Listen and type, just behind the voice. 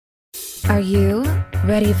Are you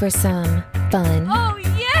ready for some fun? Oh,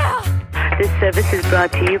 yeah! This service is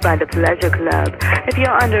brought to you by the Pleasure Club. If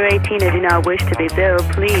you're under 18 and do not wish to be billed,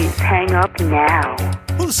 please hang up now.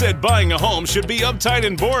 Who said buying a home should be uptight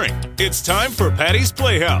and boring? It's time for Patty's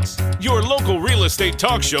Playhouse, your local real estate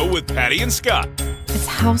talk show with Patty and Scott. It's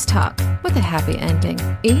house talk with a happy ending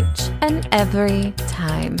each and every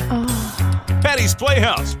time. Patty's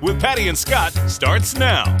Playhouse with Patty and Scott starts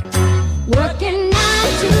now. Working 9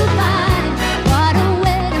 to 5, what a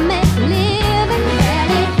way to make a living.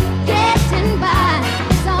 Barely getting by,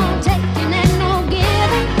 it's all taking and no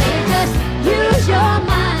giving. They just use your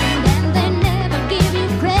mind and they never give you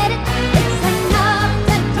credit. It's enough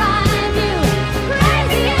to drive you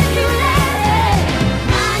crazy if you let it.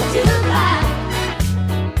 9 to 5.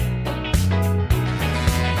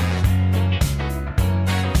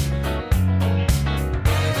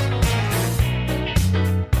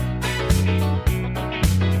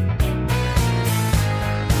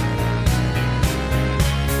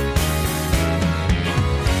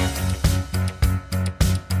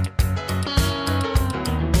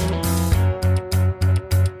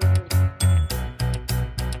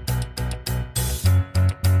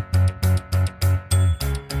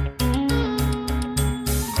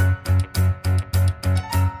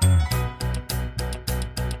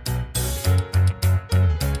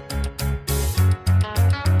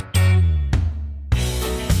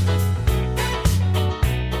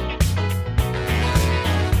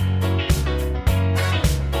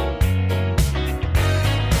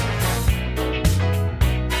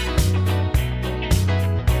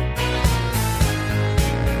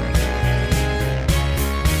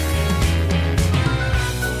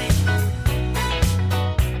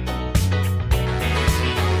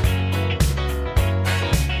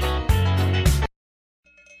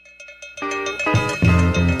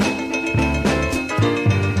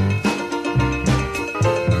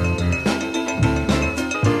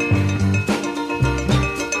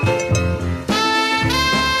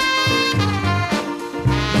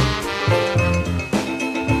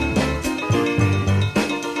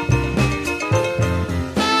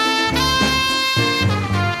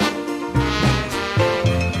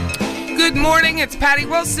 Good morning, it's Patty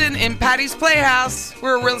Wilson in Patty's Playhouse.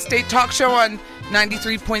 We're a real estate talk show on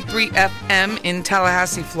 93.3 FM in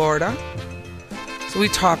Tallahassee, Florida. So we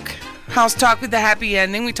talk house talk with the happy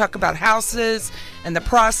ending. We talk about houses and the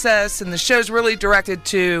process, and the show's really directed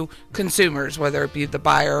to consumers, whether it be the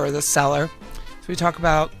buyer or the seller. So we talk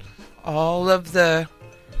about all of the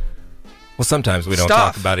Well, sometimes we don't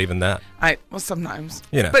stuff. talk about even that. Sometimes.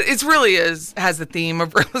 You know. But it really has the theme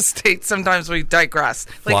of real estate. Sometimes we digress.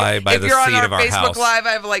 Fly by the if you're seat on of our our Facebook house. Live,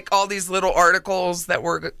 I have like all these little articles that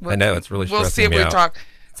I know, it's really We'll see stressing if me we out. talk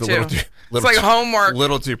It's a too. little too, It's like homework. A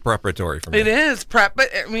little too preparatory for me. It is prep, but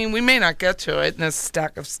I mean, we may not get to it in this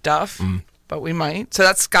stack of stuff, but we might. So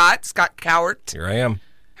that's Scott Cowart. Here I am.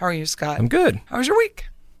 How are you, Scott? I'm good. How was your week?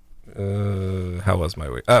 How was my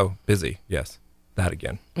week? Oh, busy. Yes. That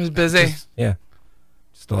again. It was busy. Yeah.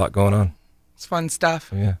 Just a lot going on. It's fun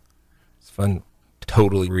stuff. Yeah. It's fun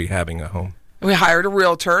totally rehabbing a home. We hired a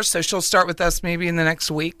realtor, so she'll start with us maybe in the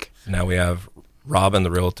next week. Now we have Robin,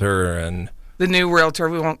 the realtor, and The new realtor,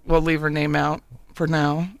 we'll leave her name out for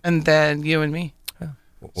now, and then you and me.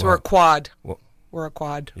 So we're a quad. We're a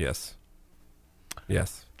quad. Yes.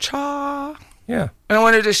 Yes. Cha. Yeah. And I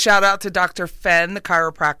wanted to shout out to Dr. Fenn, the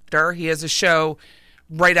chiropractor. He has a show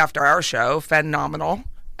right after our show, Phenomenal,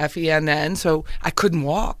 Fenn. So I couldn't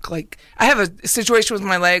walk. Like, I have a situation with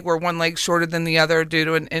my leg where one leg's shorter than the other due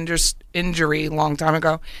to an injury a long time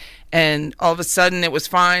ago. And all of a sudden it was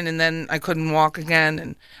fine, and then I couldn't walk again.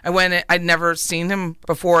 And I went in, I'd never seen him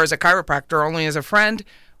before as a chiropractor, only as a friend.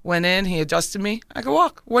 Went in, he adjusted me. I could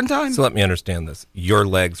walk one time. So let me understand this. Your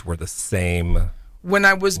legs were the same When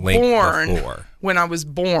I was length born, before. They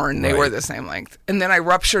Right. were the same length. And then I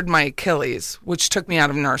ruptured my Achilles, which took me out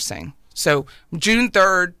of nursing. So June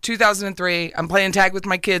 3rd, 2003, I'm playing tag with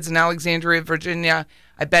my kids in Alexandria, Virginia.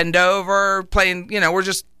 I bend over, playing, we're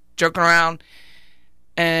just joking around.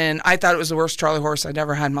 And I thought it was the worst Charlie horse I'd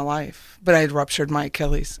ever had in my life. But I had ruptured my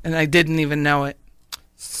Achilles, and I didn't even know it.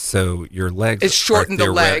 So your legs... It shortened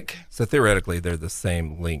the leg. So theoretically, they're the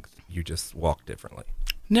same length. You just walk differently.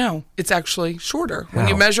 No, it's actually shorter. When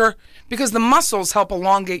How? you measure, because the muscles help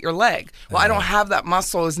elongate your leg. Well, I don't have that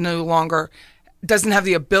muscle, is no longer, doesn't have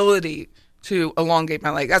the ability to elongate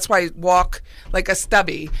my leg. That's why I walk like a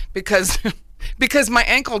stubby, because my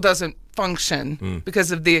ankle doesn't function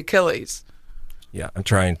because of the Achilles. Yeah, I'm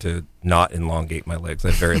trying to not elongate my legs. I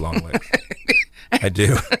have very long legs. I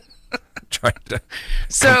do. trying to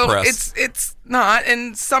So compress. it's not.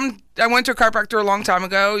 And I went to a chiropractor a long time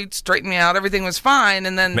ago. He straightened me out. Everything was fine.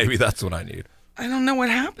 And then Maybe that's what I need. I don't know what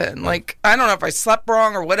happened. Like, I don't know if I slept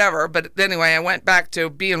wrong or whatever. But anyway, I went back to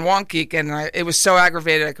being wonky, and it was so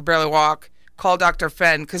aggravated I could barely walk. Called Dr.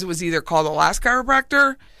 Fenn, because it was either called the last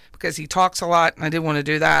chiropractor, because he talks a lot, and I didn't want to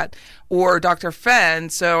do that, or Dr. Fenn.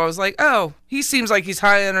 So I was like, oh, he seems like he's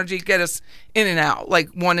high energy, get us in and out, like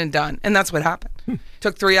one and done. And that's what happened.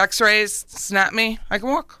 Took 3 x-rays, snapped me, I can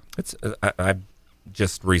walk. I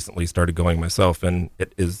just recently started going myself, and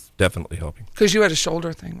it is definitely helping. Because you had a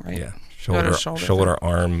shoulder thing, right? Yeah, You had a shoulder,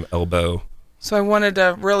 arm, elbow. So I wanted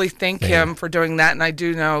to really thank him for doing that, and I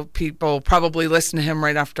do know people probably listen to him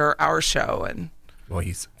right after our show, and Well,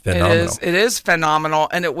 he's phenomenal. It is phenomenal,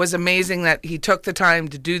 and it was amazing that he took the time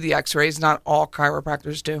to do the x-rays. Not all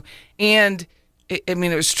chiropractors do. And, it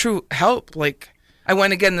was true help. Like, I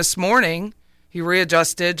went again this morning. He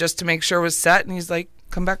readjusted just to make sure it was set, and he's like,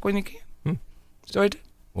 come back when you can. So I did.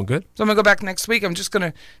 Well, good. So I'm going to go back next week. I'm just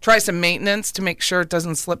going to try some maintenance to make sure it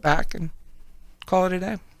doesn't slip back and call it a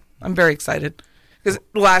day. I'm very excited. Because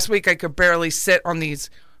last week I could barely sit on these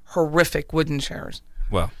horrific wooden chairs.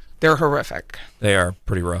 Well, they're horrific. they are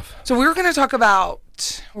pretty rough. So we were going to talk about,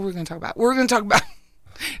 what were we going to talk about? We were going to talk about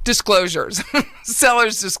disclosures,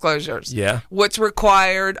 seller's disclosures. Yeah. What's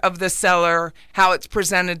required of the seller, how it's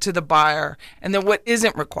presented to the buyer, and then what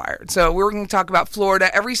isn't required. So we're going to talk about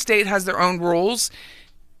Florida. Every state has their own rules.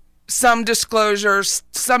 Some disclosures,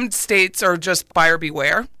 some states are just buyer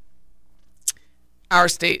beware. Our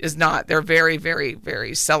state is not. They're very, very,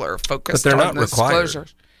 very seller focused. But they're on not the required.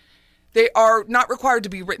 disclosures. They are not required to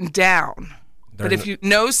be written down. But if you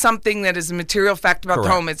know something that is a material fact about the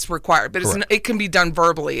Correct. home, it's required. But Correct. it can be done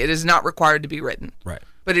verbally. It is not required to be written. Right.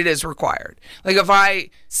 But it is required. Like if I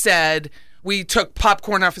said we took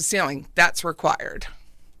popcorn off a ceiling, that's required.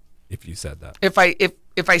 If you said that.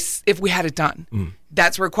 If we had it done,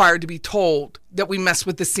 that's required to be told that we messed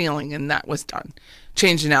with the ceiling and that was done.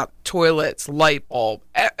 Changing out toilets, light bulb,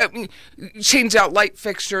 change out light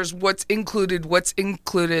fixtures, what's included,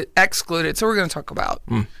 excluded. So we're going to talk about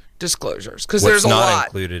disclosures because there's What's a not lot.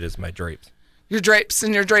 included is my drapes. Your drapes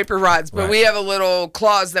and your draper rods, but Right. we have a little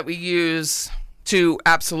clause that we use to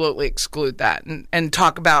absolutely exclude that and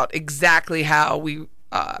talk about exactly how we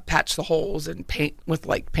patch the holes and paint with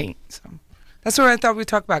like paint. So that's what I thought we'd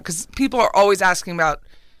talk about because people are always asking about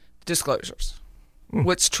disclosures.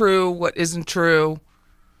 What's true, what isn't true.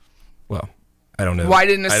 Well, I don't know. Why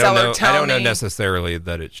didn't the seller tell I don't know me? necessarily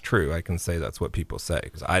that it's true. I can say that's what people say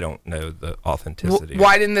because I don't know the authenticity.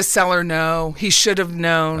 Why didn't the seller know? He should have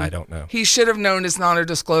known. I don't know. He should have known is not a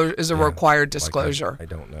disclosure, is a required Like, disclosure. I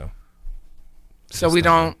don't know. So we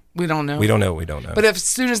don't know. We don't know what we don't know. But as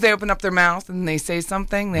soon as they open up their mouth and they say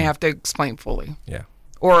something, they have to explain fully. yeah.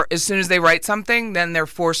 Or as soon as they write something, then they're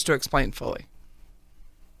forced to explain fully.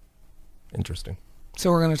 Interesting.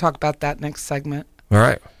 So we're going to talk about that next segment. All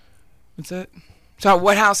right. That's it. So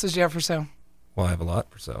what houses do you have for sale? Well, I have a lot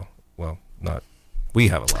for sale. Well, not. We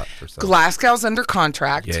have a lot for sale. Glasgow's under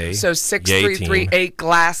contract. Yay. So Yay, 6338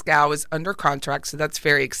 Glasgow is under contract. So that's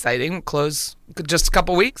very exciting. We'll close just a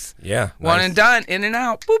couple weeks. Yeah. One nice. and done. In and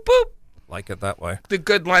out. Boop, boop. Like it that way. The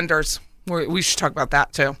good lenders. We should talk about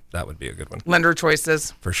that too. That would be a good one. Lender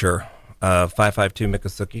choices. For sure. 552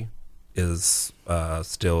 Miccosukee is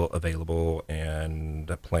still available, and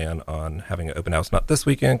I plan on having an open house, not this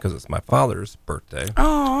weekend because it's my father's birthday,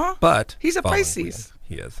 Aw. but He's a following Pisces. weekend.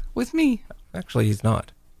 He is. With me. Actually, he's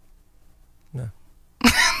not. No.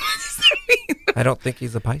 I don't think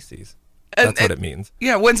he's a Pisces. That's what it means.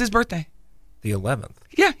 Yeah. When's his birthday? The 11th.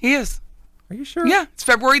 Yeah, he is. Are you sure? Yeah. It's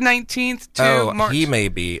February 19th to March. He may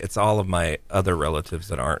be. It's all of my other relatives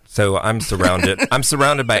that aren't. So I'm surrounded. I'm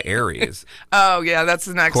surrounded by Aries. Oh, yeah. That's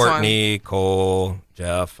the next one. Courtney, Cole,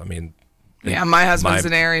 Jeff. I mean, Yeah, my husband's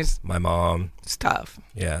an Aries. My mom. It's tough.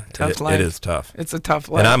 Yeah, Tough life. It is tough. It's a tough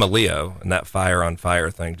life. And I'm a Leo, and that fire on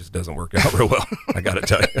fire thing just doesn't work out real well. I got to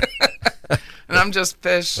tell you. And I'm just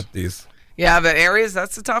fish. These. Yeah, but Aries,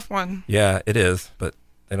 that's a tough one. Yeah, it is, but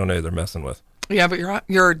they don't know who they're messing with. Yeah, but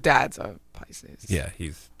your dad's a Pisces. Yeah,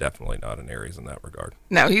 he's definitely not an Aries in that regard.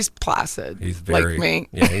 No, he's placid. He's very like me.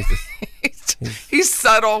 Yeah, he's just he's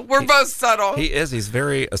subtle. We're both subtle. he is. He's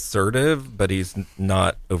very assertive, but he's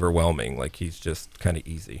not overwhelming. Like he's just kind of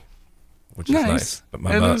easy, which is Nice. nice. But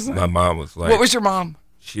That is my nice. mom was like, What was your mom?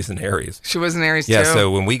 she's an Aries. She was an Aries Yeah, too.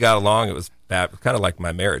 so when we got along, it was kind of like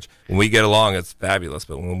my marriage. When we get along, it's fabulous,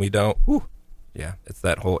 but when we don't, whew, yeah, it's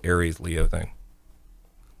that whole Aries Leo thing.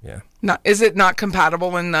 Yeah, Is it not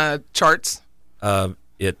compatible in the charts?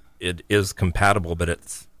 it is compatible, but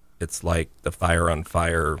it's like the fire on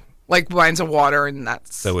fire like wines and water, and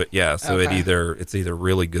that's So it it's either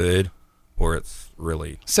really good or it's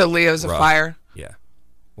really so Leo's rough. a fire Yeah.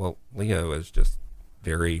 Well, Leo is just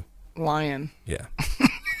very lion. yeah.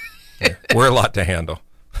 We're a lot to handle.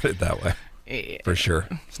 Put it that way. Yeah. For sure.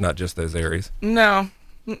 It's not just those Aries. No.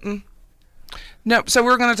 No. So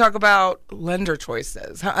we're going to talk about lender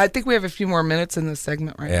choices. I think we have a few more minutes in this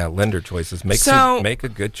segment, right? Yeah, lender choices. Make a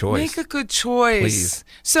good choice. Make a good choice. Please.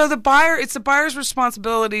 So it's the buyer's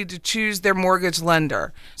responsibility to choose their mortgage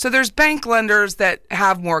lender. So there's bank lenders that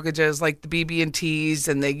have mortgages like the BB&Ts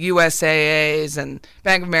and the USAAs and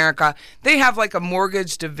Bank of America. They have like a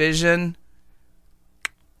mortgage division.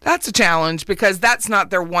 That's a challenge because that's not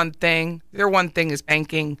their one thing. Their one thing is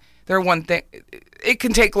banking. Their one thing, it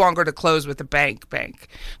can take longer to close with a bank.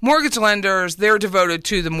 Mortgage lenders, they're devoted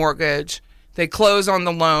to the mortgage. They close on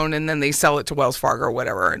the loan and then they sell it to Wells Fargo or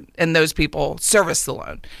whatever. And those people service the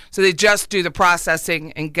loan. So they just do the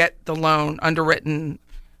processing and get the loan underwritten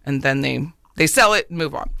and then they sell it and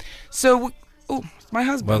move on. So, my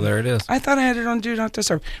husband. Well, there it is. I thought I had it on Do Not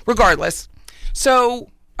Disturb. Regardless. So,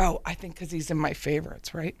 I think because he's in my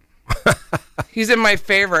favorites, right? He's in my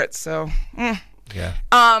favorites, so. Yeah.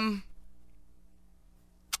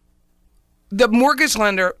 The mortgage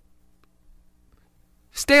lender,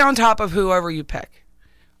 stay on top of whoever you pick.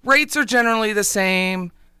 Rates are generally the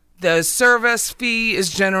same. The service fee is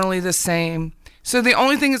generally the same. So the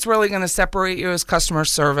only thing that's really going to separate you is customer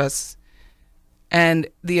service and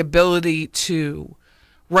the ability to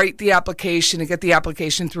write the application and get the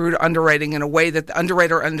application through to underwriting in a way that the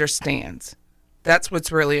underwriter understands. That's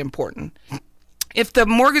what's really important. If the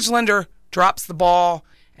mortgage lender drops the ball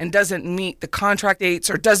and doesn't meet the contract dates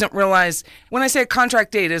or doesn't realize, when I say a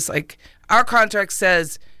contract date, is like our contract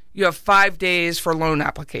says you have 5 days for loan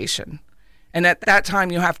application. And at that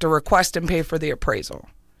time, you have to request and pay for the appraisal.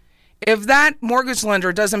 If that mortgage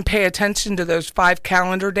lender doesn't pay attention to those 5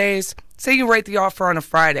 calendar days, say you write the offer on a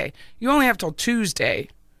Friday, you only have till Tuesday,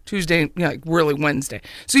 like really Wednesday.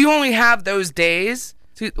 So you only have those days.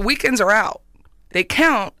 So weekends are out. They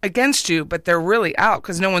count against you, but they're really out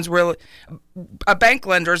because no one's really, a bank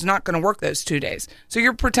lender is not going to work those 2 days. So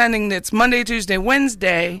you're pretending that it's Monday, Tuesday,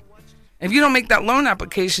 Wednesday. If you don't make that loan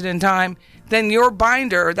application in time, then your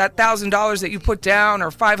binder, that $1,000 that you put down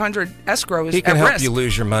or $500 escrow is at risk. He can help you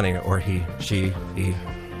lose your money, or he.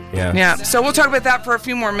 Yeah. Yeah. So we'll talk about that for a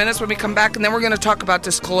few more minutes when we come back, and then we're going to talk about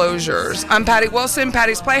disclosures. I'm Patty Wilson,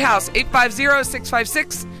 Patty's Playhouse,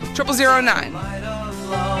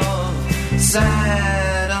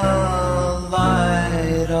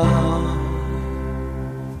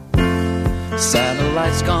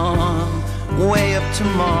 Satellites gone way up to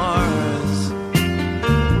Mars.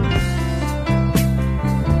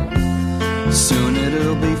 Soon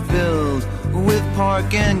it'll be filled with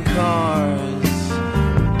parking cars.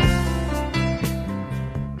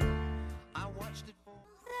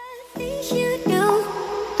 Things you do,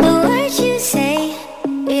 the words you say,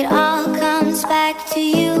 it all comes back to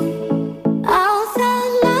you. All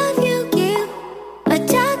the love you give, a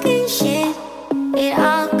talking shit, it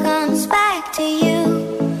all comes back to you.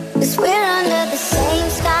 'Cause we're under the same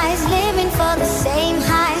skies, living for the same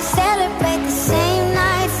highs, celebrate the same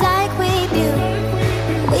nights like we do.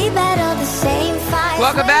 We battle the same fights.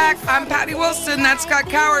 Welcome back. I'm Patty Wilson. That's Scott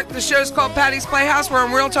Cowart. The show's called Patty's Playhouse. We're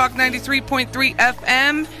on Real Talk 93.3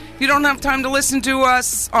 FM. If you don't have time to listen to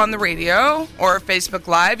us on the radio or Facebook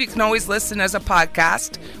Live, you can always listen as a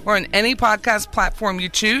podcast or on any podcast platform you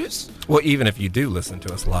choose. Well, even if you do listen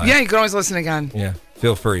to us live. Yeah, you can always listen again. Yeah.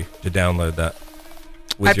 Feel free to download that.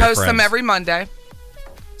 I post them every Monday.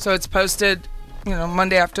 So it's posted,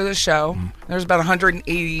 Monday after the show. There's about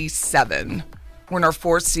 187. We're in our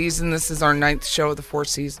 4th season. This is our 9th show of the 4th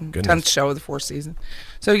season. Goodness. 10th show of the 4th season.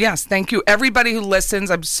 So, yes, thank you. Everybody who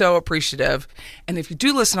listens, I'm so appreciative. And if you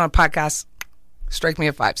do listen on podcasts, strike me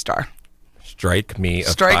a 5-star. Strike me a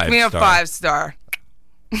 5-star. Strike me a 5-star.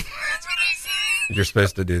 You're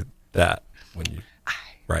supposed to do that when you...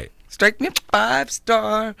 Right. Strike me a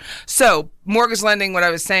 5-star. So, mortgage lending, what I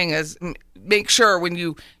was saying is make sure when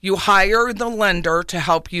you hire the lender to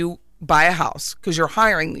help you buy a house, because you're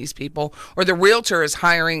hiring these people, or the realtor is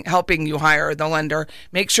helping you hire the lender,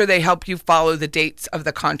 make sure they help you follow the dates of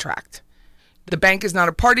the contract. The bank is not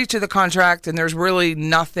a party to the contract, and there's really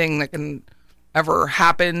nothing that can ever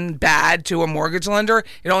happen bad to a mortgage lender.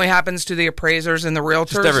 It only happens to the appraisers and the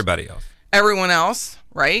realtors. Just everybody else. Everyone else,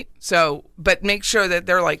 right? So, but make sure that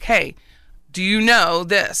they're like, hey, do you know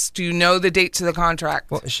this? Do you know the dates of the contract?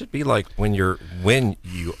 Well, it should be like when you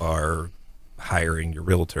are hiring your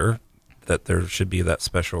realtor, that there should be that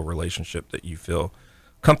special relationship that you feel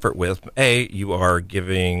comfort with. A, you are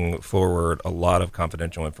giving forward a lot of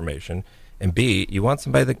confidential information, and B, you want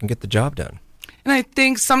somebody that can get the job done. And I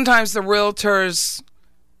think sometimes the realtors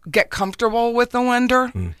get comfortable with the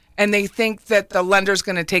lender, and they think that the lender's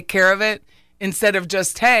going to take care of it instead of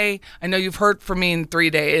just, hey, I know you've heard from me in 3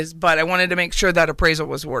 days, but I wanted to make sure that appraisal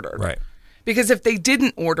was ordered. Right. Because if they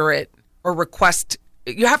didn't order it or request,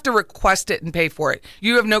 you have to request it and pay for it.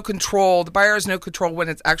 You have no control. The buyer has no control when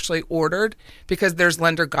it's actually ordered because there's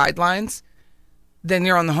lender guidelines. Then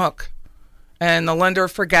you're on the hook. And the lender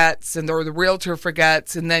forgets, or the realtor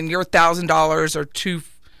forgets, and then your $1,000 or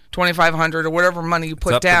 $2,500 or whatever money you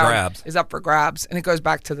put down is up for grabs, and it goes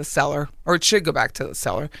back to the seller, or it should go back to the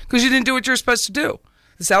seller because you didn't do what you're supposed to do.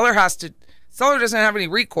 The seller doesn't have any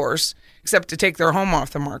recourse except to take their home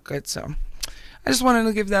off the market. So I just wanted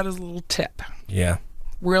to give that as a little tip. Yeah.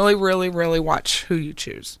 Really, really, really watch who you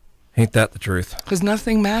choose. Ain't that the truth? Because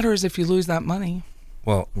nothing matters if you lose that money.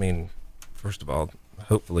 Well, I mean, first of all,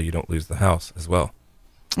 hopefully you don't lose the house as well.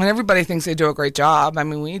 And everybody thinks they do a great job. I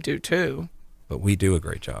mean, we do too. But we do a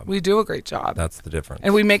great job. We do a great job. That's the difference.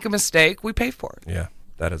 And we make a mistake, we pay for it. Yeah,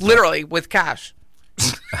 that is literally with cash.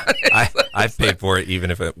 I've paid for it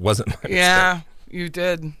even if it wasn't my mistake. Yeah, you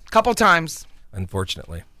did. A couple times.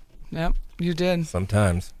 Unfortunately. Yep, you did.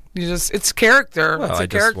 Sometimes. It's character. Well, it's a I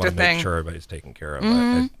character just want to thing. make sure everybody's taken care of.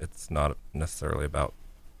 Mm-hmm. It's not necessarily about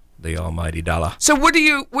the almighty dollar. So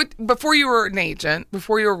before you were an agent,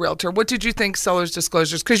 before you were a realtor, what did you think seller's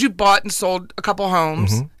disclosures? Because you bought and sold a couple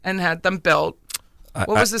homes and had them built. What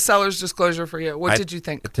was the seller's disclosure for you? What did you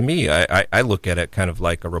think? To me, I look at it kind of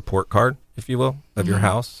like a report card, if you will, of your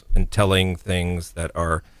house, and telling things that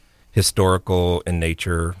are historical in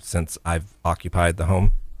nature since I've occupied the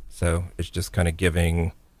home. So it's just kind of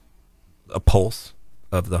giving a pulse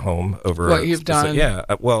of the home over what you've done. Yeah,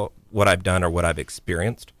 well, what I've done or what I've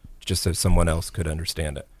experienced, just so someone else could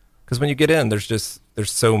understand it. Because when you get in, there's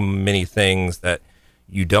so many things that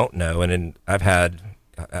you don't know. And I've had,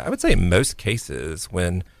 I would say in most cases,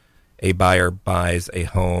 when a buyer buys a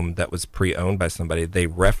home that was pre-owned by somebody, they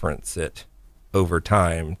reference it over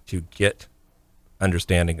time to get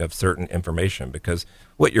understanding of certain information, because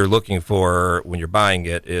what you're looking for when you're buying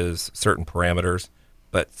it is certain parameters,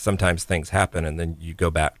 but sometimes things happen and then you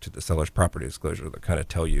go back to the seller's property disclosure that kind of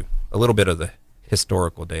tell you a little bit of the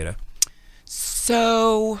historical data.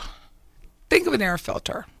 So think of an air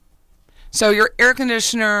filter. So your air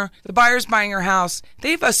conditioner, the buyer's buying your house,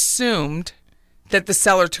 they've assumed that the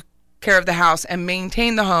seller took care of the house and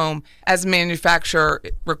maintained the home as manufacturer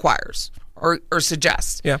requires or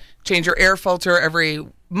suggests. Yeah. Change your air filter every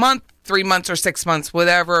month, 3 months, or 6 months,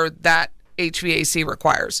 whatever that HVAC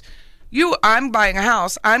requires. I'm buying a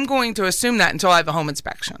house. I'm going to assume that until I have a home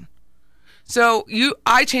inspection. So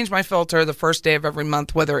I change my filter the first day of every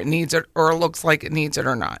month, whether it needs it or it looks like it needs it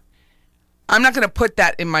or not. I'm not going to put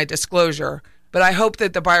that in my disclosure, but I hope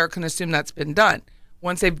that the buyer can assume that's been done.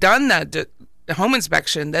 Once they've done that the home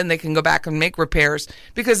inspection, then they can go back and make repairs,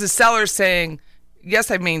 because the seller's saying,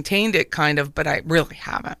 yes, I maintained it kind of, but I really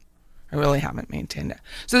haven't. I really haven't maintained it.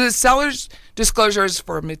 So the seller's disclosure is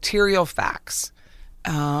for material facts.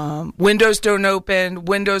 Windows don't open,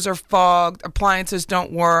 windows are fogged, appliances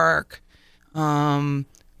don't work, curtain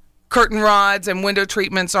rods and window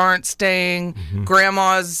treatments aren't staying,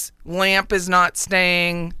 grandma's lamp is not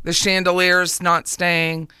staying, the chandelier's not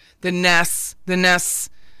staying, the Nest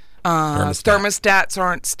thermostats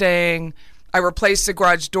aren't staying. I replaced the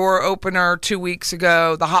garage door opener 2 weeks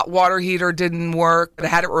ago. The hot water heater didn't work, but I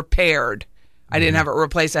had it repaired. I didn't have it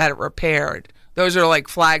replaced, I had it repaired. Those are like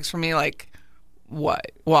flags for me, like,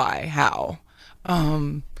 what, why, how?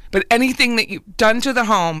 But anything that you've done to the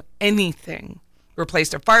home, anything,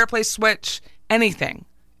 replaced a fireplace switch, anything,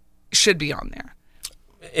 should be on there.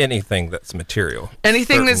 Anything that's material.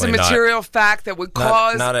 Anything that's a material fact that would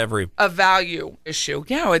cause not every, a value issue.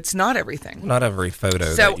 Yeah, it's not everything. Not every photo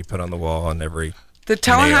that you put on the wall and every The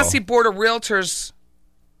Tallahassee nail. Board of Realtors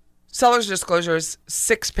seller's disclosure is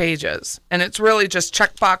 6 pages, and it's really just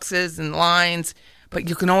check boxes and lines, but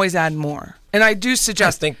you can always add more. And I do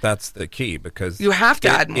suggest... I think that's the key, because... You have to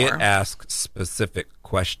add more. It asks specific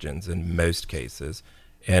questions in most cases,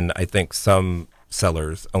 and I think some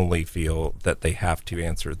sellers only feel that they have to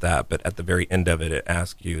answer that, but at the very end of it, it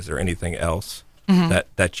asks you, is there anything else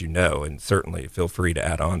that you know? And certainly feel free to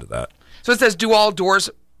add on to that. So it says, do all doors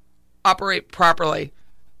operate properly?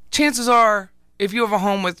 Chances are, if you have a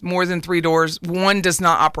home with more than 3 doors, one does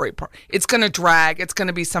not operate properly. It's going to drag. It's going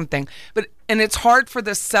to be something. And it's hard for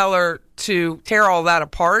the seller to tear all that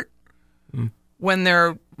apart when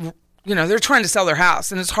they're trying to sell their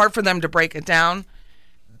house, and it's hard for them to break it down.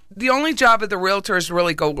 the only job of the realtor is to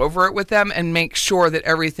really go over it with them and make sure that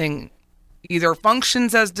everything either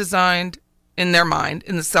functions as designed in their mind,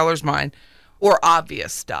 in the seller's mind, or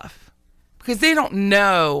obvious stuff. Because they don't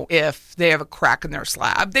know if they have a crack in their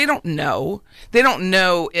slab. They don't know. They don't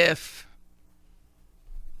know if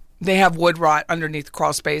they have wood rot underneath the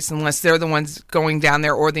crawl space unless they're the ones going down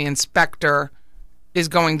there or the inspector is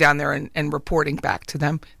going down there and reporting back to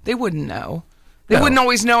them. They wouldn't know. They wouldn't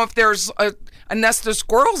always know if there's a nest of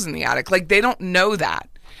squirrels in the attic. Like, they don't know that.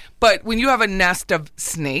 But when you have a nest of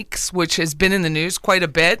snakes, which has been in the news quite a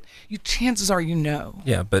bit, chances are you know.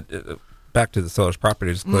 Yeah, but back to the seller's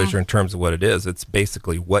property disclosure in terms of what it is, it's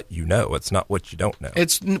basically what you know. It's not what you don't know.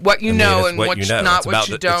 It's what you know and what's not what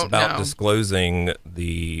you don't know. It's about disclosing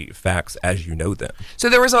the facts as you know them. So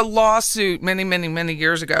there was a lawsuit many, many, many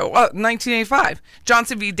years ago, 1985,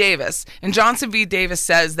 Johnson v. Davis. And Johnson v. Davis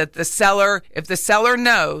says that if the seller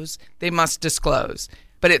knows, they must disclose.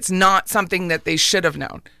 But it's not something that they should have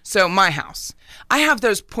known. So my house, I have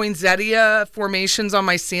those poinsettia formations on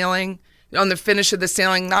my ceiling, on the finish of the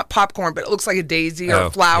ceiling, not popcorn, but it looks like a daisy or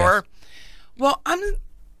a flower. Yes. Well, I'm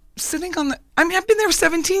sitting on I've been there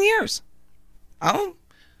 17 years.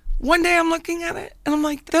 One day I'm looking at it and I'm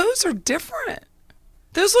like, those are different.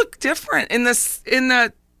 Those look different in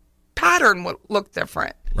the pattern look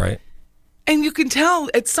different. Right. And you can tell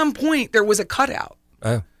at some point there was a cutout.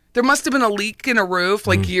 Oh. There must have been a leak in a roof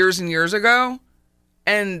years and years ago.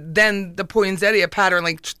 And then the poinsettia pattern,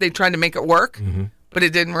 they tried to make it work. Mm-hmm. But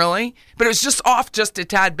it didn't really. But it was just off just a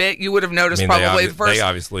tad bit. You would have noticed probably the first. They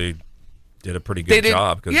obviously did a pretty good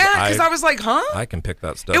job. Because I was like, huh? I can pick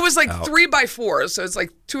that stuff. It was like out. 3x4. So it's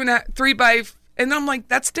like 2.5, 3 by. And I'm like,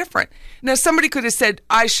 that's different. Now, somebody could have said,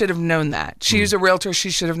 I should have known that. She's a realtor. She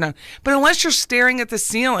should have known. But unless you're staring at the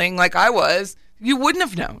ceiling like I was, you wouldn't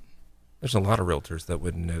have known. There's a lot of realtors that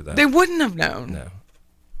wouldn't know that. They wouldn't have known. No.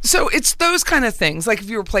 So it's those kind of things. Like if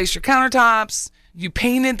you replaced your countertops, you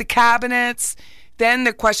painted the cabinets. Then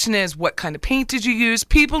the question is, what kind of paint did you use?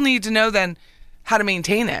 People need to know then how to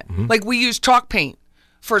maintain it. Mm-hmm. Like we use chalk paint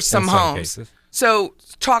for some homes. Cases. So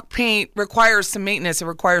chalk paint requires some maintenance. It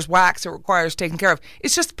requires wax. It requires taking care of.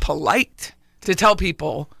 It's just polite to tell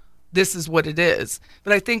people this is what it is.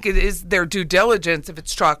 But I think it is their due diligence if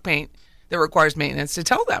it's chalk paint that requires maintenance to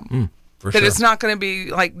tell them that it's not going to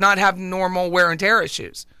be like not have normal wear and tear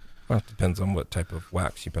issues. Well, it depends on what type of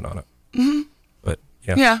wax you put on it. Mm-hmm. But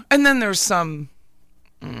yeah. Yeah, and then there's some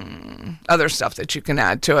other stuff that you can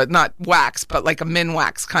add to it, not wax, but like a min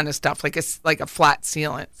wax kind of stuff, like it's like a flat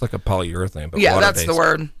sealant. It's like a polyurethane, but yeah, that's the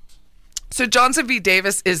word. So Johnson v.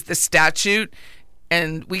 Davis is the statute,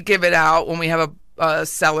 and we give it out when we have a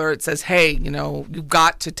seller. It says, hey, you've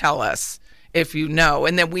got to tell us if you know,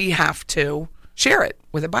 and then we have to share it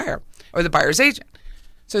with a buyer or the buyer's agent.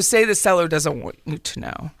 So say the seller doesn't want you to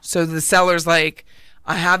know. So the seller's like,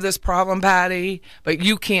 I have this problem, Patty, but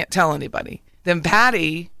you can't tell anybody. Then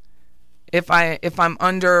Patty, if I'm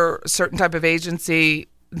under a certain type of agency,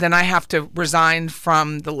 then I have to resign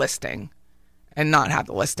from the listing and not have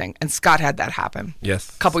the listing. And Scott had that happen.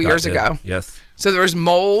 Yes. A couple years ago. Yes. So there was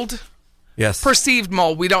mold. Yes. Perceived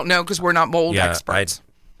mold. We don't know because we're not mold experts.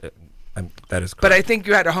 That is correct. But I think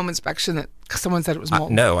you had a home inspection that someone said it was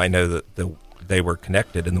mold. No, I know that they were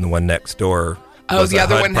connected, and the one next door was the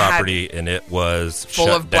other HUD one property, and it was full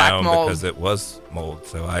shut of black down mold because it was mold.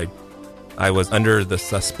 So I was under the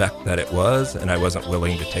suspect that it was, and I wasn't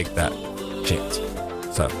willing to take that chance.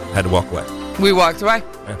 So I had to walk away. We walked away.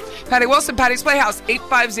 Yeah. Patty Wilson, Patty's Playhouse,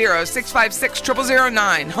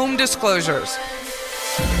 850-656-0009. Home disclosures.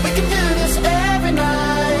 We can do this every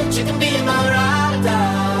night. You can be my ride or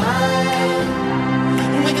die.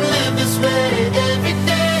 We can live this way every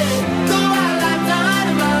day. Go out like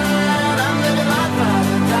dynamite. I'm living like ride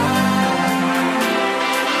or die.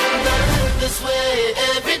 I'm gonna live this way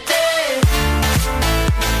every day.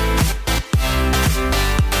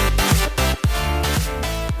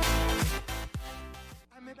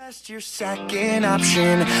 Your second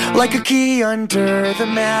option, like a key under the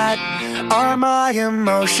mat. Are my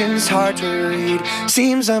emotions hard to read?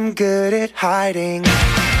 Seems I'm good at hiding.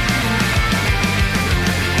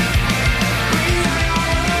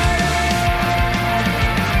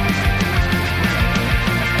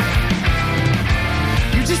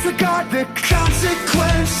 You disregard the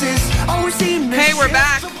consequences. Always seem to Hey, we're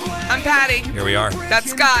back. I'm Patty. Here we are.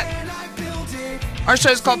 That's Scott. Our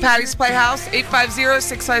show is called Patty's Playhouse.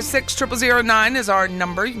 850-656-0009 is our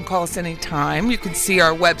number. You can call us anytime. You can see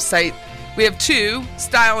our website. We have two,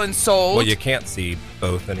 Style and Sold. Well, you can't see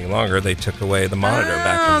both any longer. They took away the monitor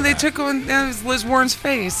back in the they back. took away Liz Warren's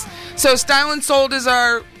face. So Style and Sold is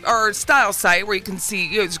our style site where you can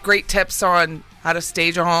see there's great tips on how to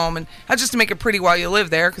stage a home, and how just to make it pretty while you live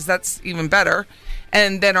there, because that's even better.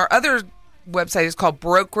 And then our other website is called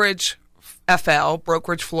Brokerage FL,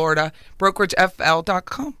 Brokerage Florida,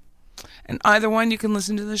 brokeragefl.com. And either one, you can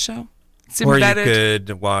listen to the show. It's embedded. Or you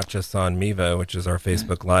could watch us on Mevo, which is our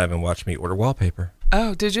Facebook Live, and watch me order wallpaper.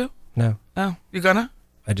 Oh, did you? No. Oh, you gonna?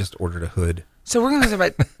 I just ordered a hood. So we're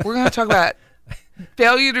gonna talk about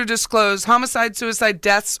failure to disclose homicide, suicide,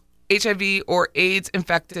 deaths, HIV, or AIDS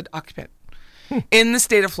infected occupant. In the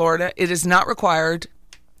state of Florida, it is not required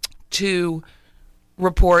to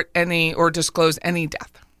report any or disclose any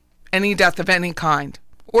death of any kind,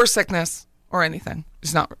 or sickness, or anything.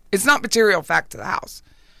 It's not material fact to the house.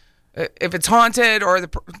 If it's haunted, or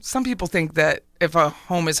some people think that if a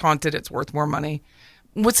home is haunted, it's worth more money.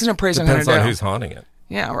 What's an appraiser going to do? Depends on who's haunting it.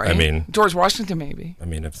 Yeah, right. I mean, George Washington, maybe. I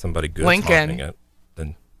mean, if somebody good's Lincoln. haunting it,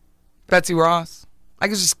 then Betsy Ross. I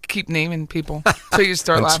could just keep naming people until you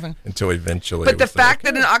start laughing. Until eventually. But the fact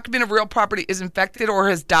that an occupant of real property is infected or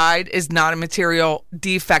has died is not a material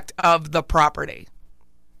defect of the property.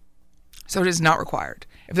 So it is not required.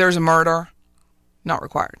 If there's a murder, not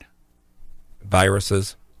required.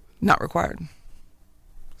 Viruses. Not required.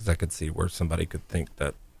 Because I could see where somebody could think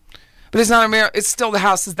that. But it's not a mirror. It's still the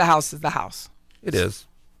house is the house is the house. It is.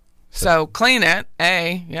 So clean it.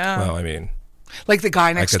 Yeah. Well, I mean. Like the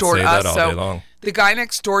guy next door to us. I could say that all day long. The guy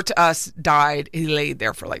next door to us died. He laid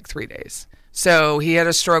there for like 3 days. So he had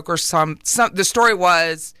a stroke or some. The story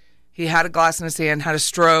was he had a glass in his hand, had a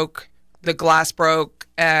stroke. The glass broke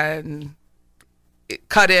and it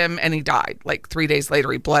cut him, and he died. Like 3 days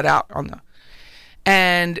later, he bled out on the.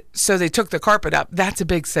 And so they took the carpet up. That's a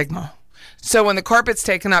big signal. So when the carpet's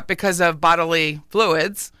taken up because of bodily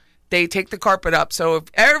fluids, they take the carpet up. So if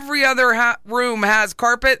every other room has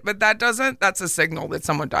carpet, but that doesn't, that's a signal that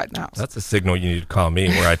someone died in the house. That's a signal you need to call me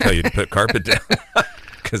where I tell you to put carpet down.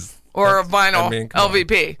 Or a vinyl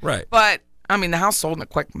LVP. On. Right. But, I mean, the house sold in a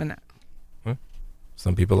quick minute.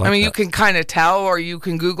 Some people like that. You can kind of tell, or you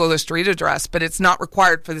can Google the street address, but it's not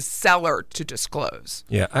required for the seller to disclose.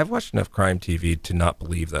 Yeah, I've watched enough crime TV to not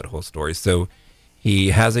believe that whole story. So he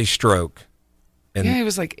has a stroke. And yeah, he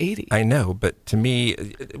was like 80. I know, but to me,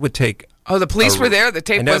 it would take... Oh, the police were there. The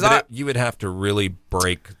tape was up. You would have to really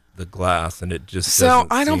break the glass, and it just So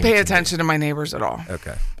I don't pay attention to my neighbors at all.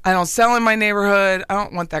 Okay. I don't sell in my neighborhood. I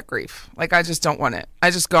don't want that grief. Like, I just don't want it. I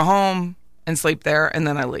just go home and sleep there, and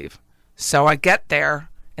then I leave. So I get there,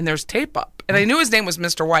 and there's tape up. And I knew his name was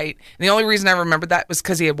Mr. White. And the only reason I remembered that was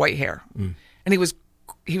because he had white hair. And he was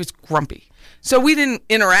grumpy. So we didn't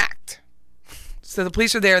interact. So the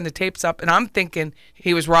police are there, and the tape's up. And I'm thinking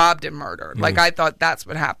he was robbed and murdered. Like, I thought that's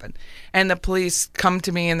what happened. And the police come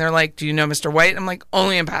to me, and they're like, do you know Mr. White? I'm like,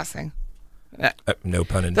 only in passing. No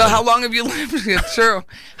pun intended. So how long have you lived here? True.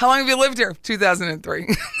 How long have you lived here?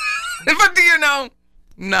 2003. But do you know?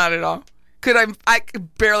 Not at all. I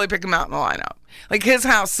could barely pick him out in the lineup. Like, his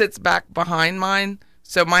house sits back behind mine,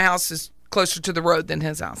 so my house is closer to the road than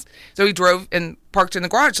his house. So he drove and parked in the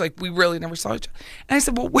garage. Like, we really never saw each other. And I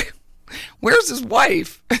said, well, where's his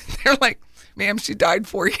wife? They're like, ma'am, she died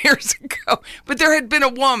 4 years ago. But there had been a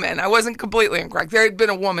woman. I wasn't completely incorrect. There had been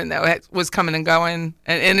a woman that was coming and going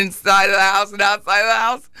and inside of the house and outside of the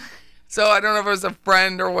house. So I don't know if it was a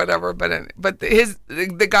friend or whatever, but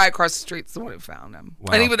the guy across the street's the one who found him.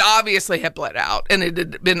 Wow. And he would obviously have bled out, and it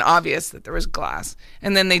had been obvious that there was glass.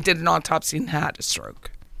 And then they did an autopsy and had a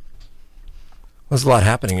stroke. There's a lot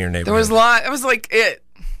happening in your neighborhood. There was a lot. It was like it.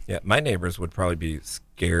 Yeah, my neighbors would probably be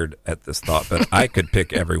scared at this thought, but I could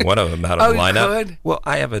pick every one of them out of the lineup. You could? Well,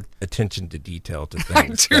 I have an attention to detail to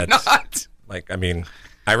things. I do not. Like, I mean,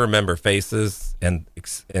 I remember faces and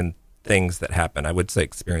things that happen. I would say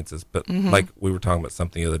experiences, but like we were talking about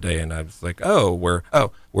something the other day, and I was like, where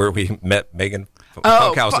we met Megan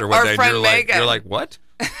Funkhauser one day. And you're like, what?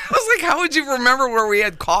 I was like, how would you remember where we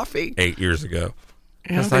had coffee? 8 years ago.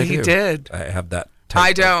 Yeah, but he did. I have that.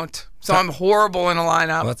 I don't. So I'm horrible in a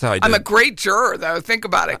lineup. Well, that's how I did. I'm a great juror, though. Think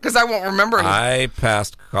about it, because I won't remember anything. I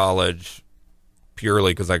passed college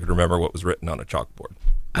purely because I could remember what was written on a chalkboard.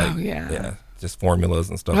 Like, yeah, just formulas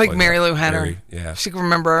and stuff. Like Mary Lou Henner. Yeah, she can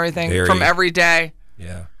remember everything from every day.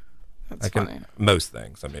 Yeah, that's funny. Most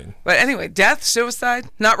things. I mean, but anyway, death, suicide,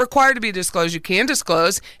 not required to be disclosed. You can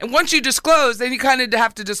disclose, and once you disclose, then you kind of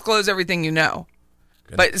have to disclose everything you know.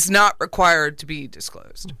 Good. But it's not required to be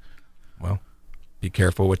disclosed. Well, be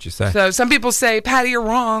careful what you say. So some people say, Patty, you're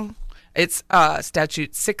wrong. It's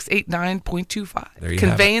statute 689.25.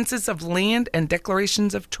 Conveyances of land and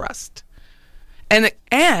declarations of trust. And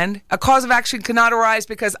a cause of action cannot arise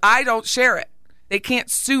because I don't share it. They can't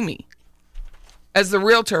sue me as the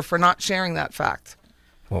realtor for not sharing that fact.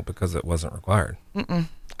 Well, because it wasn't required.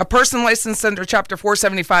 A person licensed under Chapter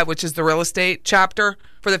 475, which is the real estate chapter,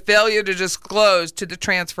 for the failure to disclose to the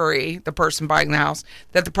transferee, the person buying the house,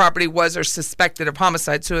 that the property was or suspected of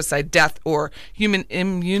homicide, suicide, death, or human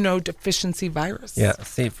immunodeficiency virus. Yeah,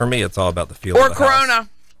 see, for me, it's all about the feel Or of the house. corona.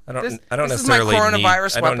 I don't This necessarily is my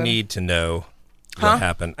coronavirus I weapon. don't need to know what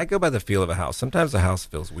happened. I go by the feel of a house. Sometimes a house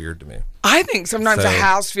feels weird to me. I think sometimes So- a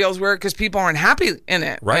house feels weird because people aren't happy in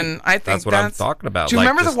it. Right. And I think That's what I'm talking about. Do you Like,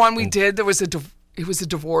 remember the just- one we did? There was it was a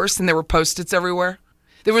divorce and there were Post-its everywhere.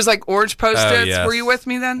 There was like orange Post-its. Oh, yes. Were you with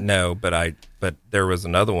me then? No, but there was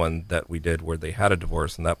another one that we did where they had a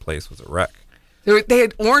divorce and that place was a wreck. They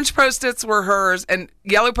had orange Post-its were hers and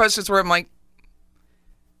yellow Post-its were. I'm like,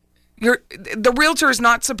 the realtor is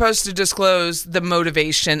not supposed to disclose the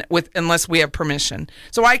motivation unless we have permission.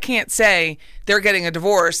 So I can't say they're getting a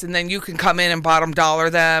divorce and then you can come in and bottom dollar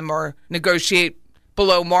them or negotiate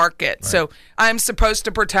below market. Right. So I'm supposed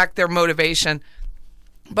to protect their motivation.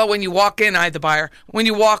 But when you walk in, I, the buyer, when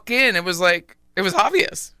you walk in, it was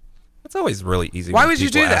obvious. It's always really easy. Why when would you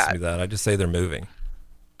people do ask that? me that? I just say they're moving.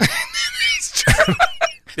 It's true.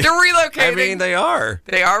 They're relocating. I mean, they are.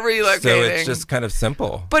 They are relocating. So it's just kind of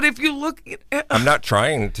simple. But if you look at... I'm not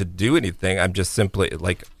trying to do anything. I'm just simply,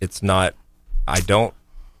 like, it's not... I don't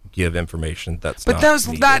give information that's not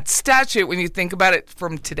needed. That statute, when you think about it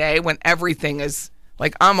from today, when everything is...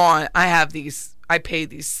 Like, I pay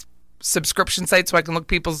these subscription sites so I can look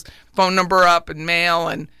people's phone number up and mail,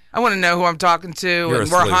 and I want to know who I'm talking to, You're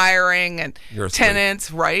and a we're sleuth. hiring, and You're a tenants,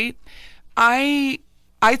 right? I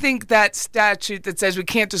think that statute that says we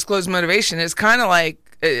can't disclose motivation is kind of like,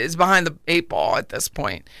 is behind the 8 ball at this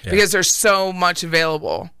point, because there's so much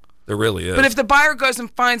available. There really is. But if the buyer goes and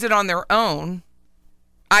finds it on their own,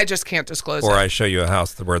 I just can't disclose it. Or I show you a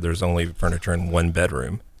house where there's only furniture in one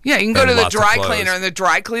bedroom. Yeah, you can go and to the lots of dry clothes. cleaner, and the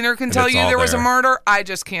dry cleaner can tell it's you all there was a there. murder. I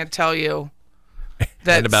just can't tell you.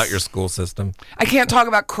 And about your school system. I can't talk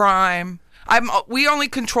about crime. We only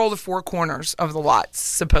control the 4 corners of the lots.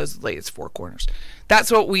 Supposedly, it's 4 corners. That's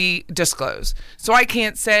what we disclose. So I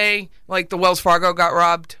can't say, like, the Wells Fargo got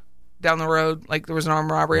robbed down the road, like there was an armed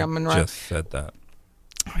robbery on Monroe. Just said that.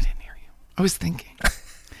 Oh, I didn't hear you. I was thinking.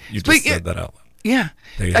 You just said that out loud. Yeah,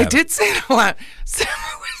 There you I have did say it out loud. So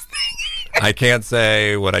I was thinking. I can't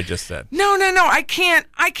say what I just said. No. I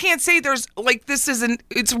can't say there's like this isn't.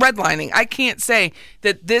 It's redlining. I can't say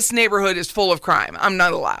that this neighborhood is full of crime. I'm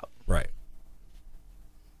not allowed, Right.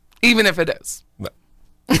 even if it is. But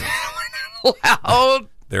We're not allowed.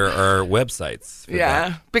 there are websites. For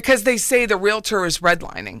that. Because they say the realtor is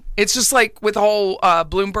redlining. It's just like with the whole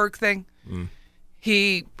Bloomberg thing.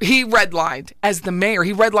 He redlined as the mayor.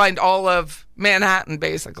 He redlined all of Manhattan,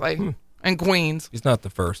 basically, and Queens. He's not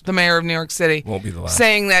the first. The mayor of New York City. Won't be the last.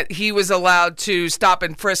 Saying that he was allowed to stop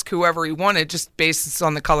and frisk whoever he wanted, just based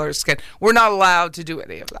on the color of skin. We're not allowed to do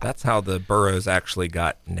any of that. That's how the boroughs actually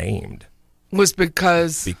got named. Was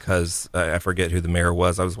because I forget who the mayor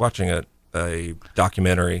was. I was watching a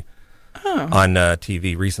documentary on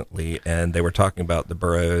TV recently, and they were talking about the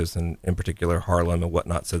boroughs, and in particular Harlem and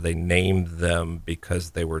whatnot. So they named them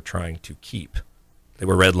because they were trying to keep. They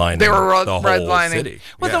were redlining. they were the whole redlining. city.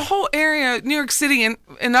 Well, Yeah. the whole area, New York City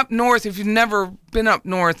and up north, if you've never been up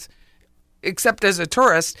north, except as a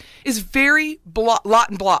tourist, is very lot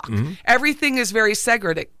and block. Mm-hmm. Everything is very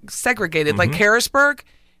segregated. Like Harrisburg,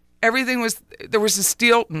 there was a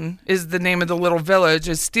Steelton, is the name of the little village,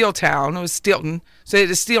 is Steel Town. It was Steelton, so they had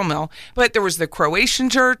a steel mill. But there was the Croatian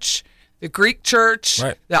church, the Greek church,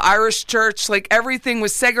 Right. the Irish church. Like everything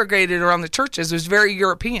was segregated around the churches. It was very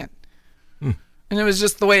European. And it was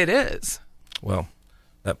just the way it is. Well,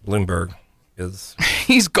 that Bloomberg is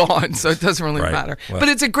He's gone, so it doesn't really Right. matter. Well, but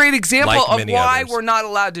it's a great example like of many why others. we're not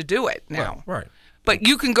allowed to do it now. right But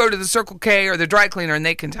you can go to the Circle K or the dry cleaner and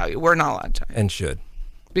they can tell you. We're not allowed to. and should.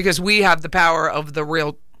 Because we have the power of the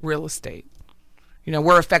real estate. You know,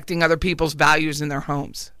 we're affecting other people's values in their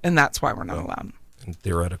homes. And that's why we're not allowed. And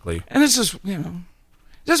theoretically, And it's just, it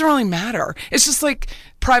doesn't really matter. It's just like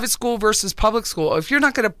private school versus public school. If you're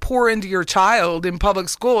not going to pour into your child in public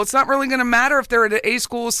school, it's not really going to matter if they're at an A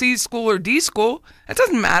school, C school, or D school. It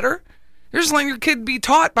doesn't matter. You're just letting your kid be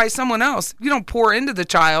taught by someone else. If you don't pour into the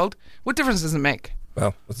child, what difference does it make?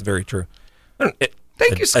 well, that's very true.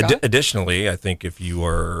 Thank you, Scott. Additionally, I think if you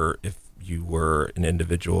were an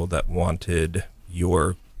individual that wanted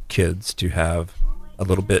your kids to have a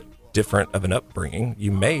little bit different of an upbringing,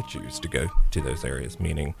 you may choose to go to those areas,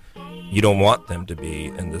 meaning you don't want them to be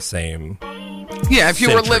in the same Yeah, if you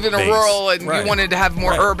were centric living a base. rural and Right. you wanted to have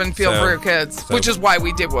more Right. urban feel So- for your kids, so which is why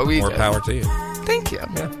we did what we more did. power to you. Thank you.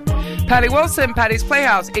 Patty Wilson, Patty's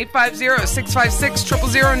Playhouse,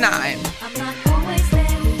 850-656-0009. I'm not always there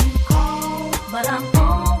when you call, but I'm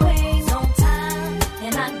always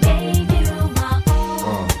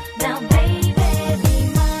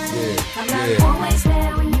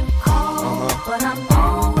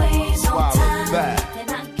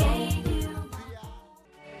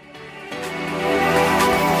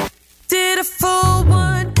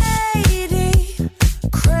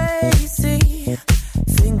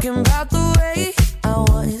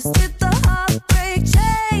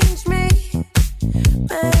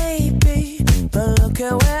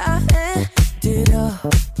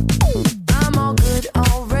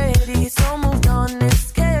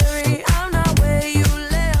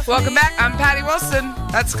Welcome back. I'm Patty Wilson.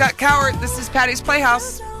 That's Scott Cowart. This is Patty's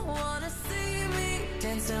Playhouse.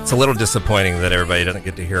 It's a little disappointing that everybody doesn't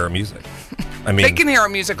get to hear our music. I mean, They can hear our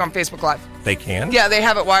music on Facebook Live. They can? Yeah, they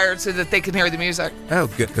have it wired so that they can hear the music. Oh,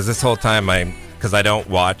 good. Because this whole time because I don't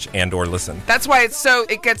watch and or listen. That's why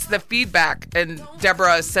it gets the feedback. And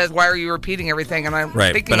Deborah says, why are you repeating everything? And I'm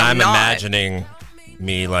Right, thinking but I'm not. imagining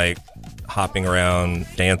me like hopping around,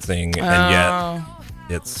 dancing, and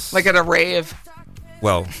yet it's Like at a rave.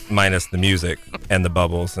 well, minus the music and the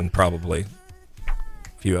bubbles and probably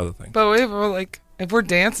a few other things. But if we're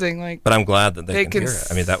dancing, like. But I'm glad that they can hear it.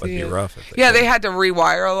 I mean, that would see be it. rough. If Yeah, could. they had to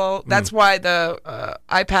rewire a little. That's why the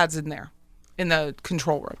iPad's in there, in the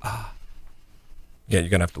control room. Yeah, you're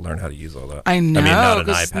gonna have to learn how to use all that. I know, I mean, not an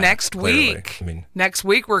because iPad, next clearly. week, I mean, next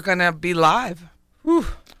week we're gonna be live. Whew,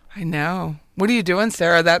 I know. What are you doing,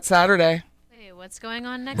 Sarah? That Saturday? Wait, what's going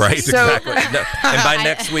on next right? week? So- Exactly. No, and by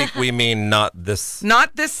next week, we mean not this.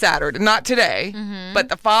 Not this Saturday, not today, but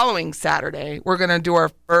the following Saturday. We're gonna do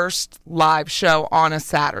our first live show on a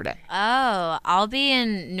Saturday. Oh, I'll be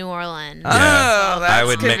in New Orleans. Yeah. Oh, that's I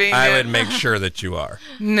would convenient. make sure that you are.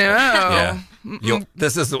 No. Yeah.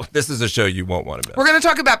 This is a show you won't want to miss. We're gonna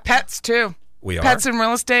talk about pets too. We are. Pets in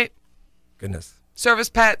real estate, Goodness. service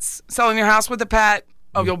pets, selling your house with a pet.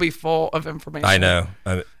 Oh, you'll be full of information. I know.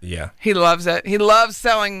 Yeah. He loves it. He loves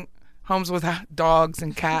selling homes with dogs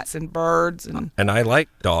and cats and birds. And I like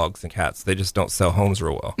dogs and cats. They just don't sell homes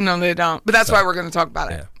real well. No, they don't. But that's why we're going to talk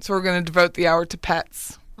about it. Yeah. So we're going to devote the hour to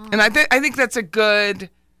pets. And I think that's a good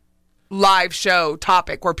live show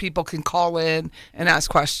topic where people can call in and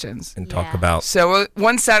ask questions. And talk Yeah. about. So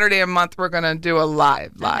one Saturday a month, we're going to do a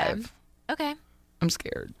live. Okay. I'm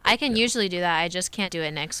scared. I can usually do that. I just can't do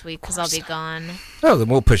it next week because I'll be gone. Oh, then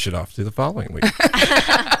we'll push it off to the following week.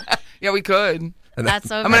 Yeah, we could. And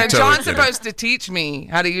That's over. I mean, Totally John's kidding. supposed to teach me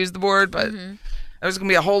how to use the board, but there's going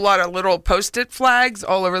to be a whole lot of little Post-it flags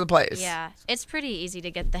all over the place. Yeah, it's pretty easy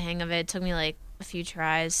to get the hang of it. It took me like a few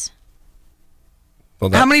tries.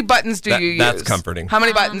 Well, How many buttons do you use? That's comforting. How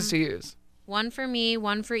many buttons do you use? One for me,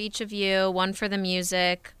 one for each of you, one for the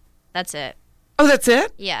music. That's it. Oh, that's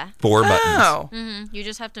it? Yeah. 4 buttons. Oh. You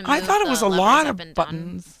just have to move I thought it was the a lot levers of up and down.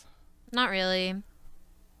 buttons. Not really.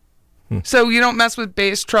 So you don't mess with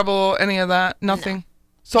bass, treble, any of that? Nothing?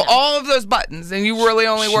 So all of those buttons, and you really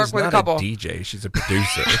only work She's with a not couple? DJ. She's a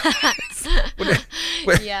producer.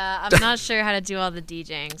 Yeah, I'm not sure how to do all the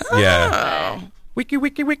DJing. So Yeah. Wiki.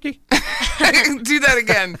 Do that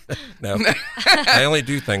again. No. I only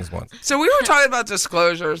do things once. So we were talking about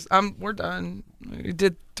disclosures. We're done. We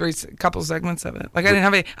did a couple segments of it. Like I didn't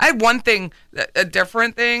have any. I had one thing, a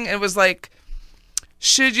different thing. It was like,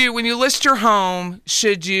 should you, when you list your home,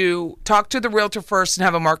 should you talk to the realtor first and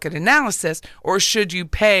have a market analysis, or should you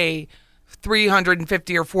pay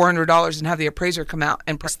 $350 or $400 and have the appraiser come out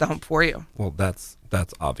and price the home for you? Well, that's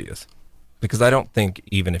obvious, because I don't think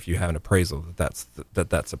even if you have an appraisal that's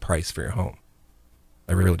a price for your home.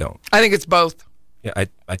 I really don't. I think it's both. Yeah,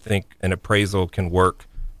 I think an appraisal can work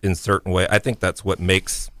in certain way. I think that's what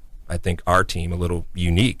makes our team a little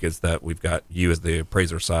unique, is that we've got you as the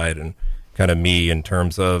appraiser side and kind of me in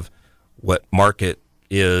terms of what market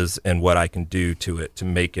is and what I can do to it to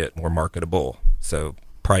make it more marketable. So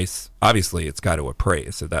price, obviously it's got to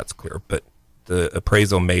appraise, so that's clear. But the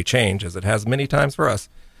appraisal may change, as it has many times for us,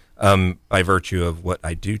 by virtue of what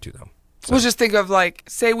I do to them. So, We'll just think of, like,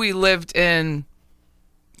 say we lived in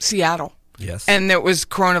Seattle. yes. And it was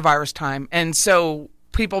coronavirus time. And so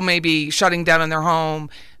people may be shutting down in their home.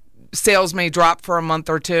 Sales may drop for a month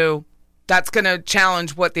or two. That's going to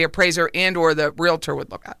challenge what the appraiser and or the realtor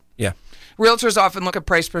would look at. yeah. Realtors often look at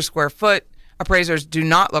price per square foot. Appraisers do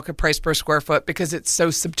not look at price per square foot because it's so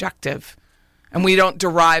subjective. And we don't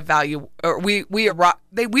derive value, or we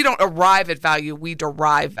don't arrive at value, we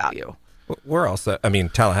derive value. We're also,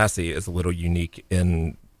 Tallahassee is a little unique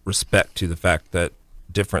in respect to the fact that,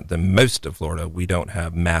 different than most of Florida, we don't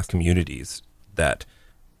have mass communities that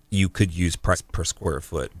you could use price per square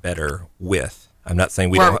foot better with. I'm not saying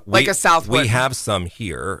we Or don't. like a Southwood. We have some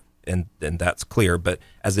here, and that's clear. But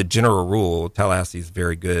as a general rule, Tallahassee is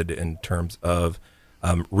very good in terms of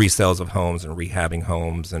resales of homes and rehabbing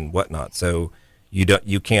homes and whatnot. So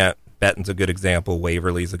you can't. Benton's a good example.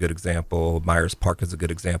 Waverly's a good example. Myers Park is a good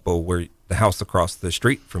example, where the house across the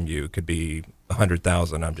street from you could be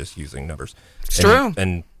 $100,000. I'm just using numbers. It's true.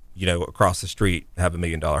 And across the street have $1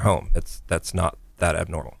 million home. That's not that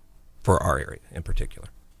abnormal for our area in particular.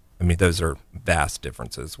 I mean, those are vast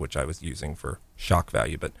differences, which I was using for shock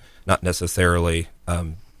value, but not necessarily.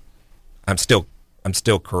 I'm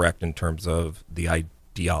still correct in terms of the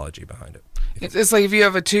ideology behind it. It's like if you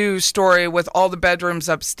have a 2-story with all the bedrooms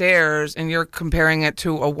upstairs and you're comparing it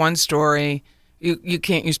to a 1-story, you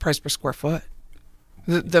can't use price per square foot.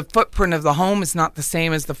 The footprint of the home is not the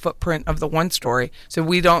same as the footprint of the 1-story. So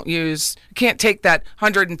we can't take that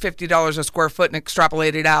 $150 a square foot and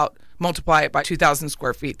extrapolate it out, multiply it by 2,000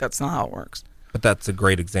 square feet. That's not how it works. But that's a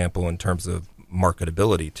great example in terms of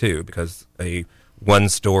marketability too, because a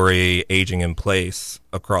 1-story aging in place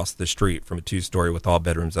across the street from a 2-story with all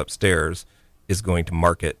bedrooms upstairs is going to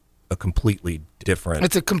market a completely different.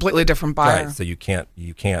 It's a completely different buyer. Right. So you can't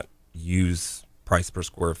use price per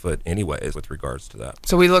square foot anyways with regards to that.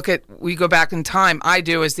 So we go back in time. I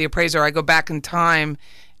do as the appraiser. I go back in time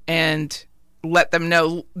and let them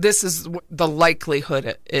know this is what the likelihood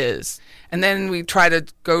it is. And then we try to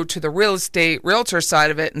go to the real estate realtor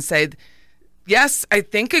side of it and say, yes, I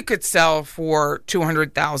think it could sell for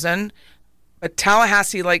 $200,000, but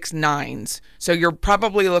Tallahassee likes 9s. So you're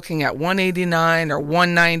probably looking at 189 or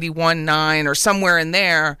 190, or somewhere in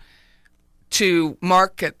there to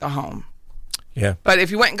market the home. Yeah. But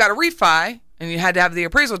if you went and got a refi and you had to have the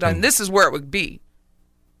appraisal done, this is where it would be.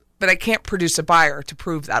 But I can't produce a buyer to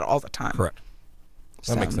prove that all the time. Correct.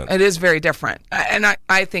 That makes sense. It is very different. And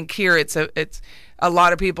I think here it's a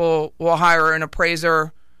lot of people will hire an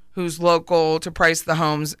appraiser who's local to price the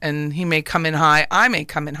homes, and he may come in high, I may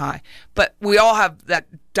come in high. But we all have that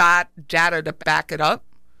data to back it up.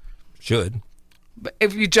 Should. But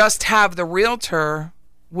if you just have the realtor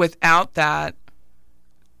without that,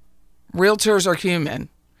 realtors are human,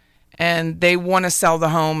 and they want to sell the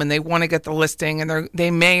home, and they want to get the listing, and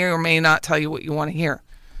they may or may not tell you what you want to hear.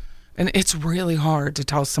 And it's really hard to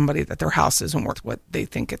tell somebody that their house isn't worth what they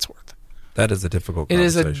think it's worth. That is a difficult It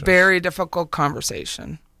conversation. is a very difficult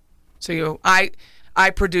conversation. So I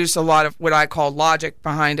produce a lot of what I call logic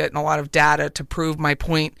behind it and a lot of data to prove my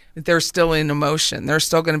point that they're still in emotion. They're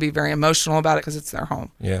still going to be very emotional about it because it's their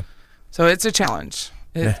home. Yeah. So it's a challenge.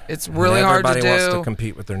 It's really hard to do. Everybody wants to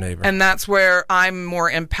compete with their neighbor. And that's where I'm more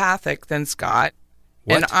empathic than Scott.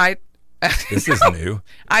 What? And This is new.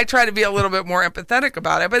 I try to be a little bit more empathetic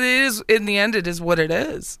about it, but it is, in the end, it is what it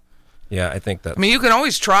is. Yeah, I think that. I mean, you can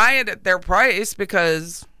always try it at their price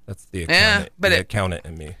because that's the accountant, but accountant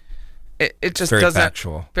in me. It just very doesn't.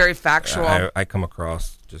 Factual. Very factual. I come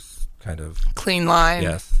across just kind of clean line.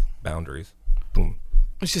 Yes, boundaries. Boom.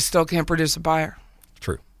 But you still can't produce a buyer.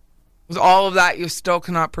 True. With all of that, you still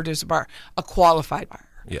cannot produce a buyer, a qualified buyer.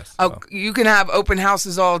 Yes. You can have open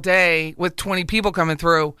houses all day with 20 people coming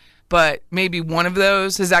through, but maybe one of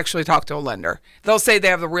those has actually talked to a lender. They'll say they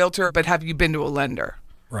have the realtor, but have you been to a lender?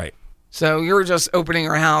 Right. So you're just opening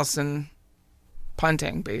your house and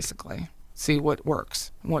punting, basically. See what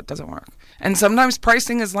works and what doesn't work. And sometimes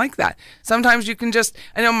pricing is like that. Sometimes you can just,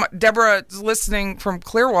 I know Deborah is listening from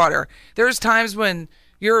Clearwater. There's times when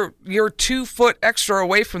you're 2 foot extra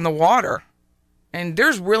away from the water and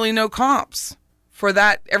there's really no comps for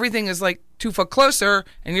that. Everything is like 2 foot closer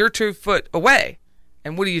and you're 2 foot away.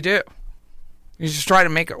 And what do? You just try to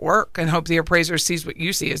make it work and hope the appraiser sees what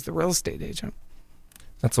you see as the real estate agent.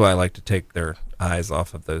 That's why I like to take their eyes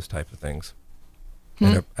off of those type of things.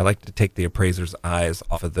 I like to take the appraiser's eyes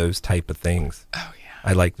off of those type of things. Oh, yeah.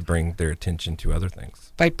 I like to bring their attention to other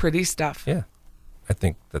things. Like pretty stuff. Yeah. I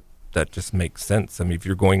think that just makes sense. I mean, if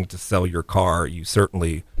you're going to sell your car, you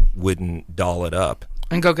certainly wouldn't doll it up.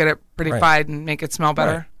 And go get it prettified Right. and make it smell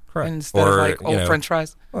better. Right. Correct. Instead of like old French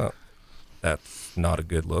fries. Well, that's not a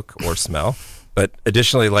good look or smell. But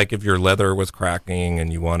additionally, like if your leather was cracking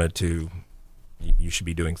and you wanted to, you should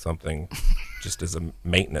be doing something just as a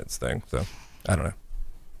maintenance thing. So I don't know.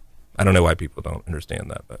 I don't know why people don't understand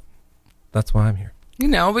that, but that's why I'm here.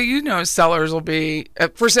 But sellers will be,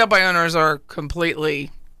 for sale by owners are completely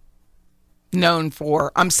known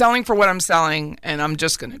for, I'm selling for what I'm selling and I'm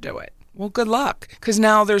just going to do it. Well, good luck. Because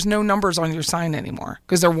now there's no numbers on your sign anymore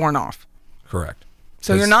because they're worn off. Correct.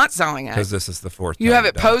 So you're not selling it. Because this is the fourth You time have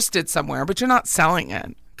it you've done posted somewhere, but you're not selling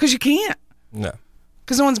it because you can't. No.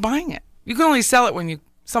 Because no one's buying it. You can only sell it when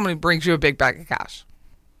somebody brings you a big bag of cash.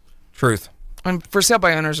 Truth. And for sale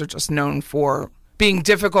by owners are just known for being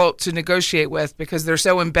difficult to negotiate with because they're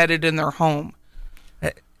so embedded in their home.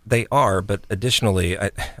 They are, but additionally,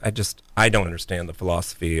 I don't understand the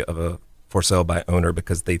philosophy of a for sale by owner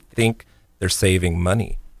because they think they're saving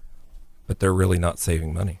money, but they're really not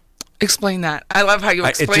saving money. Explain that. I love how you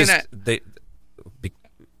explain it.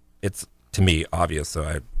 It's to me obvious, so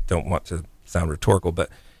I don't want to sound rhetorical,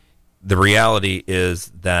 but the reality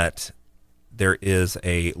is that there is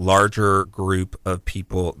a larger group of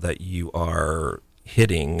people that you are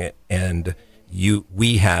hitting, and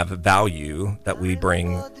we have value that we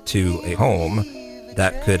bring to a home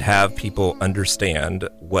that could have people understand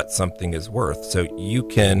what something is worth. So you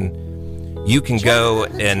can go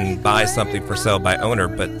and buy something for sale by owner,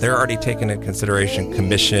 but they're already taking into consideration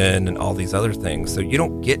commission and all these other things. So you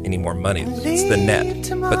don't get any more money. It's the net.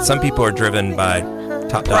 But some people are driven by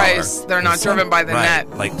top Price. dollar. They're not driven by the net.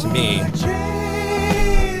 Like, to me,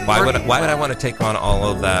 why would I want to take on all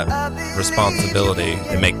of that responsibility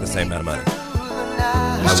and make the same amount of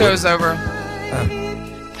money? Show's over.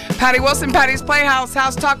 Patty Wilson, Patty's Playhouse,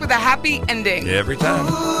 House Talk with a happy ending. Every time.